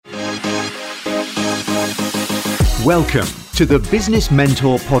Welcome to the Business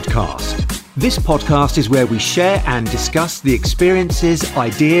Mentor Podcast. This podcast is where we share and discuss the experiences,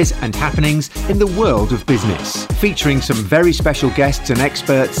 ideas, and happenings in the world of business, featuring some very special guests and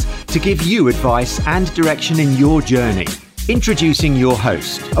experts to give you advice and direction in your journey. Introducing your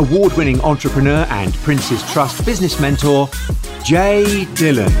host, award-winning entrepreneur and Prince's Trust business mentor, Jay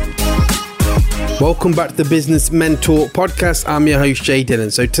Dillon. Welcome back to the Business Mentor Podcast. I'm your host, Jay Dillon.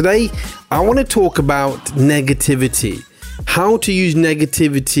 So today, I want to talk about negativity, how to use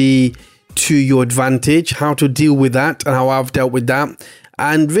negativity to your advantage, how to deal with that, and how I've dealt with that.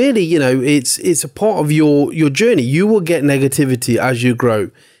 And really, it's a part of your journey. You will get negativity as you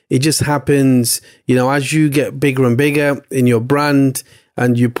grow. It just happens, as you get bigger and bigger in your brand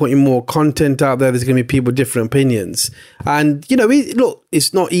and you're putting more content out there, there's going to be people with different opinions. And,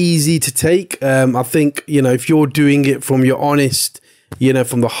 it's not easy to take. I think, if you're doing it from your honest,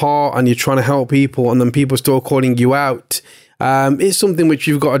 from the heart, and you're trying to help people and then people still calling you out, it's something which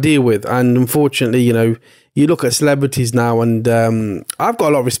you've got to deal with. And unfortunately, you look at celebrities now, and I've got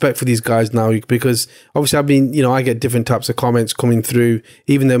a lot of respect for these guys now, because obviously I get different types of comments coming through.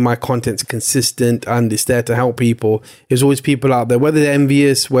 Even though my content's consistent and it's there to help people, there's always people out there, whether they're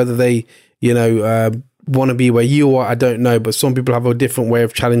envious, whether they, want to be where you are, I don't know, but some people have a different way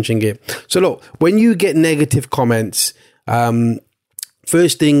of challenging it. So look, when you get negative comments,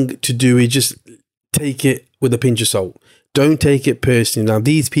 first thing to do is just take it with a pinch of salt. Don't take it personally. Now,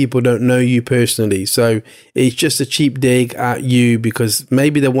 these people don't know you personally, so it's just a cheap dig at you because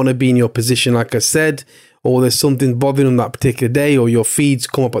maybe they want to be in your position, like I said, or there's something bothering them that particular day, or your feeds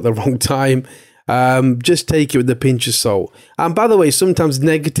come up at the wrong time. Just take it with a pinch of salt. And by the way, sometimes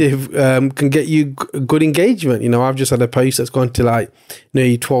negative can get you good engagement. I've just had a post that's gone to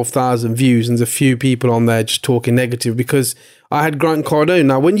nearly 12,000 views, and there's a few people on there just talking negative because I had Grant Cardone.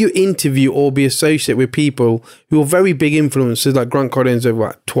 Now, when you interview or be associated with people who are very big influencers, like Grant Cardone's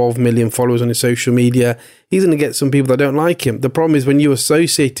over 12 million followers on his social media, he's going to get some people that don't like him. The problem is when you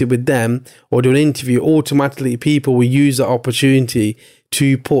associate it with them or do an interview, automatically people will use that opportunity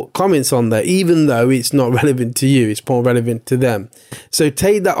to put comments on there, even though it's not relevant to you, it's more relevant to them. So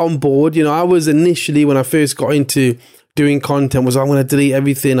take that on board. I was initially, when I first got into doing content, I'm going to delete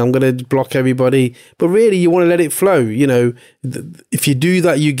everything, I'm going to block everybody. But really, you want to let it flow. If you do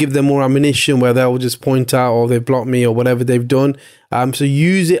that, you give them more ammunition where they'll just point out, or they block me, or whatever they've done. So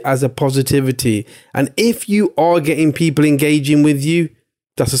use it as a positivity. And if you are getting people engaging with you,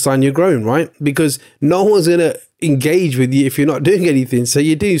 that's a sign you're growing, right? Because no one's going to engage with you if you're not doing anything. So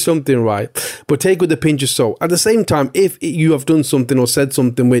you're doing something right, but take it with a pinch of salt. At the same time, if you have done something or said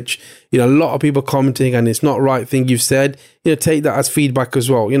something which, a lot of people are commenting and it's not the right thing you've said, take that as feedback as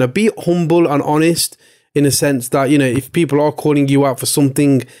well. Be humble and honest in a sense that, if people are calling you out for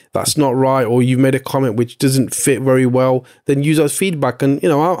something that's not right, or you've made a comment which doesn't fit very well, then use that as feedback. And,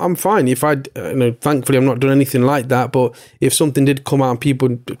 I'm fine. If thankfully I'm not doing anything like that, but if something did come out and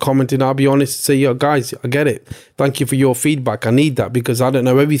people commented, I'll be honest and say, yo, guys, I get it. Thank you for your feedback. I need that because I don't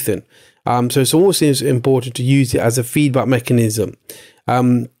know everything. So it's always important to use it as a feedback mechanism.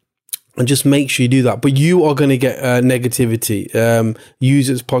 And just make sure you do that. But you are going to get negativity. Use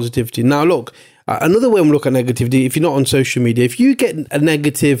it as positivity. Now, look, another way I'm looking at negativity, if you're not on social media, if you get a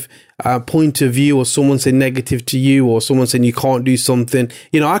negative point of view, or someone saying negative to you, or someone saying you can't do something,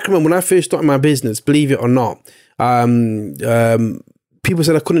 I can remember when I first started my business, believe it or not, people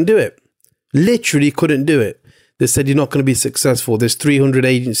said I couldn't do it. Literally couldn't do it. They said you're not going to be successful. There's 300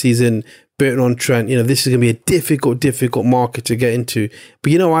 agencies in Burton-on-Trent. This is going to be a difficult market to get into.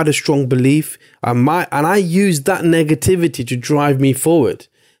 But I had a strong belief, and I used that negativity to drive me forward.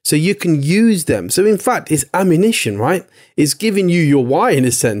 So you can use them. So in fact, it's ammunition, right? It's giving you your why in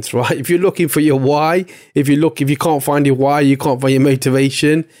a sense, right? If you're looking for your why, if you can't find your why, you can't find your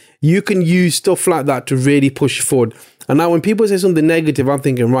motivation, you can use stuff like that to really push you forward. And now when people say something negative, I'm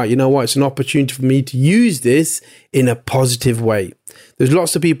thinking, right, you know what? It's an opportunity for me to use this in a positive way. There's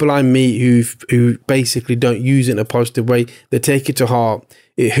lots of people I meet who basically don't use it in a positive way. They take it to heart.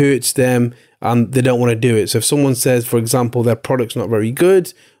 It hurts them and they don't want to do it. So if someone says, for example, their product's not very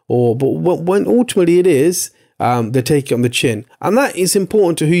good, but when ultimately it is, they take it on the chin. And that is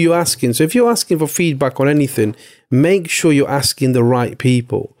important to who you're asking. So if you're asking for feedback on anything, make sure you're asking the right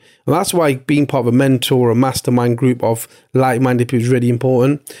people. And that's why being part of a mentor or a mastermind group of like-minded people is really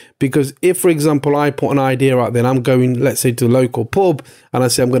important. Because if, for example, I put an idea out there and I'm going, let's say, to the local pub and I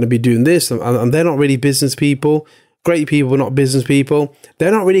say I'm going to be doing this, and they're not really business people, great people, but not business people,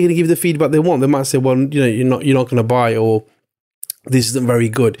 they're not really going to give the feedback they want. They might say, well, you're not going to buy, or this isn't very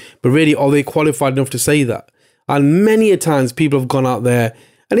good. But really, are they qualified enough to say that? And many a times people have gone out there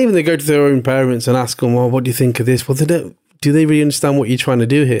And even they go to their own parents and ask them, well, what do you think of this? Well, do they really understand what you're trying to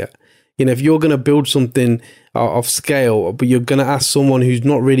do here? You know, if you're going to build something of scale, but you're going to ask someone who's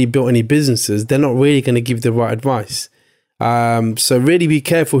not really built any businesses, they're not really going to give the right advice. So really be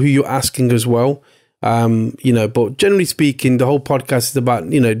careful who you're asking as well. You know, but generally speaking, the whole podcast is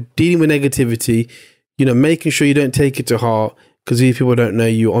about, you know, dealing with negativity, you know, making sure you don't take it to heart, because these people don't know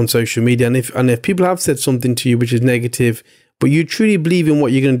you on social media. And if people have said something to you which is negative, but you truly believe in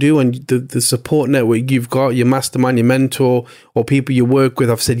what you're going to do, and the support network you've got, your mastermind, your mentor, or people you work with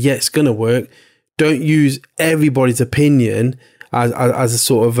have said, yeah, it's going to work. Don't use everybody's opinion as a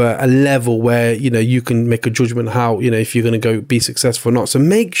sort of a level where, you know, you can make a judgment how, you know, if you're going to go be successful or not. So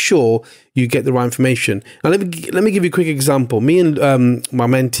make sure you get the right information. Now, let me give you a quick example. Me and my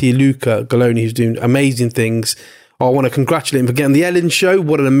mentee, Luca Galoni, who's doing amazing things. I want to congratulate him for getting the Ellen Show.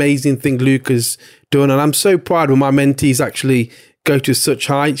 What an amazing thing Luca's doing. And I'm so proud when my mentees actually go to such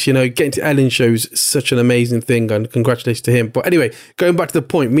heights. You know, getting to Ellen Show is such an amazing thing, and congratulations to him. But anyway, going back to the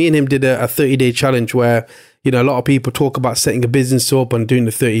point, me and him did a 30-day challenge where, you know, a lot of people talk about setting a business up and doing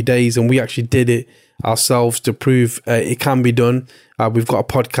the 30 days, and we actually did it ourselves to prove it can be done. We've got a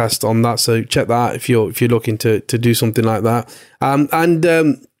podcast on that, so check that out if you're looking to do something like that.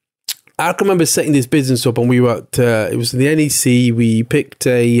 I can remember setting this business up, and we were at it was the NEC. We picked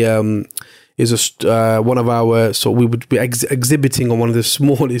one of our, so we would be exhibiting on one of the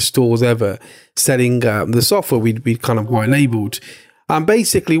smallest stores ever, selling the software we kind of white labeled. And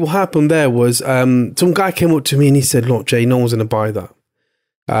basically what happened there was some guy came up to me and he said, look, Jay, no one's going to buy that.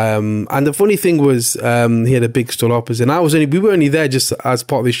 And the funny thing was he had a big stall opposite, and we were only there just as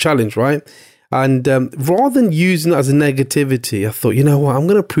part of this challenge, right? And rather than using it as a negativity, I thought, you know what, I'm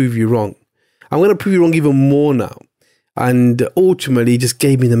going to prove you wrong. I'm going to prove you wrong even more now. And ultimately, it just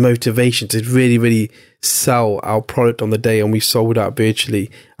gave me the motivation to really, really sell our product on the day, and we sold out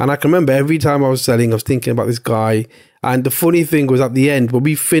virtually. And I can remember every time I was selling, I was thinking about this guy. And the funny thing was, at the end, when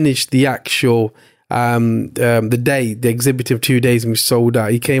we finished the actual the exhibit of 2 days, and we sold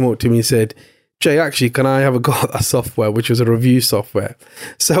out, he came up to me and said, Jay, actually, can I have a go at that software, which was a review software?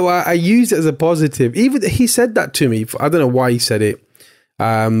 So I used it as a positive. Even he said that to me. I don't know why he said it,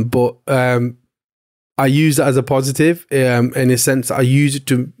 but I used it as a positive in a sense. I used it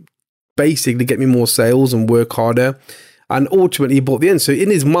to basically get me more sales and work harder. And ultimately, he bought the end. So in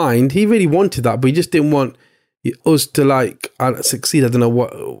his mind, he really wanted that, but he just didn't want us to succeed. I don't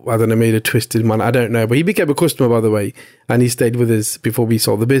know, made a twisted man. I don't know. But he became a customer, by the way, and he stayed with us before we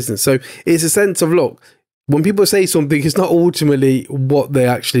sold the business. So it's a sense of, look, when people say something, it's not ultimately what they're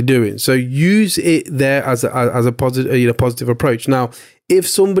actually doing. So use it there as a positive, positive approach. Now, if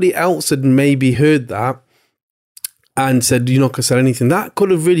somebody else had maybe heard that and said, you're not going to sell anything, that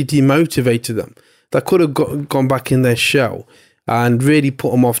could have really demotivated them. That could have gone back in their shell and really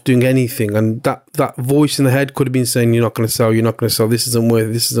put them off doing anything. And that voice in the head could have been saying, you're not going to sell, this isn't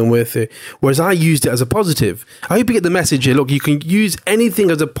worth it. Whereas I used it as a positive. I hope you get the message here. Look, you can use anything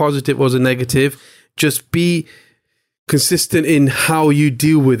as a positive or as a negative. Just be consistent in how you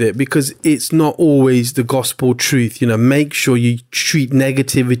deal with it, because it's not always the gospel truth. Make sure you treat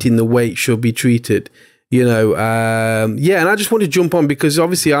negativity in the way it should be treated. And I just want to jump on because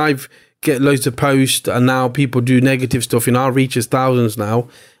obviously I've get loads of posts and now people do negative stuff. Our reach is thousands now,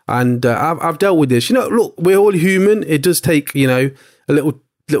 and I've dealt with this. Look, we're all human. It does take a little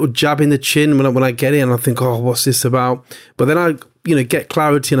jab in the chin when I get it, and I think, oh, what's this about? But then I get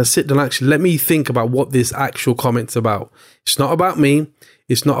clarity and I sit down, actually let me think about what this actual comment's about. It's not about me.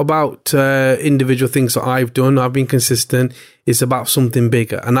 It's not about individual things that I've done. I've been consistent. It's about something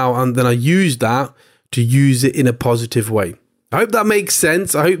bigger. And then I use that to use it in a positive way. I hope that makes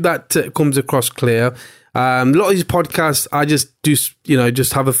sense. I hope that comes across clear. A lot of these podcasts, I just do,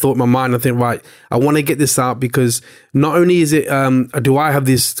 just have a thought in my mind. I think, right, I want to get this out because not only is it, do I have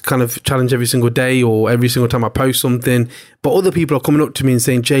this kind of challenge every single day or every single time I post something, but other people are coming up to me and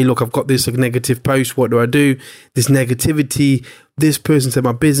saying, Jay, look, I've got this negative post. What do I do? This negativity. This person said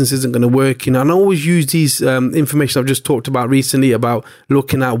my business isn't going to work. And I always use these information I've just talked about recently about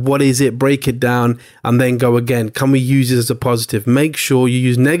looking at what is it, break it down, and then go again. Can we use it as a positive? Make sure you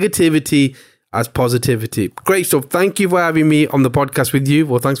use negativity as positivity. Great stuff. Thank you for having me on the podcast with you.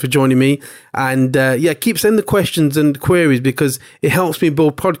 Well, thanks for joining me. And keep sending the questions and queries because it helps me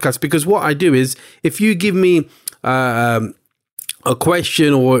build podcasts. Because what I do is if you give me a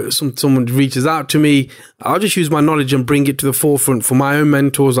question or someone reaches out to me, I'll just use my knowledge and bring it to the forefront for my own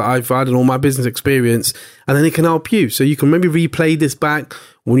mentors that I've had and all my business experience, and then it can help you. So you can maybe replay this back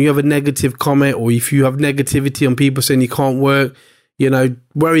when you have a negative comment, or if you have negativity on people saying you can't work,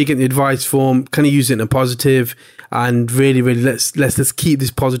 where are you getting the advice from? Can you use it in a positive? And really, really, let's keep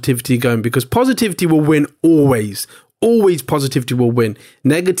this positivity going, because positivity will win always. Always positivity will win.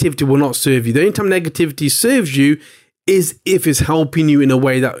 Negativity will not serve you. The only time negativity serves you is if it's helping you in a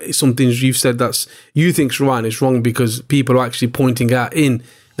way that something you've said that's you think's right and it's wrong, because people are actually pointing out in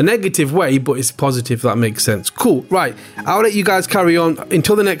a negative way, but it's positive, if that makes sense. Cool. Right. I'll let you guys carry on.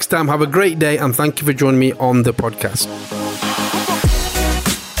 Until the next time, have a great day, and thank you for joining me on the podcast.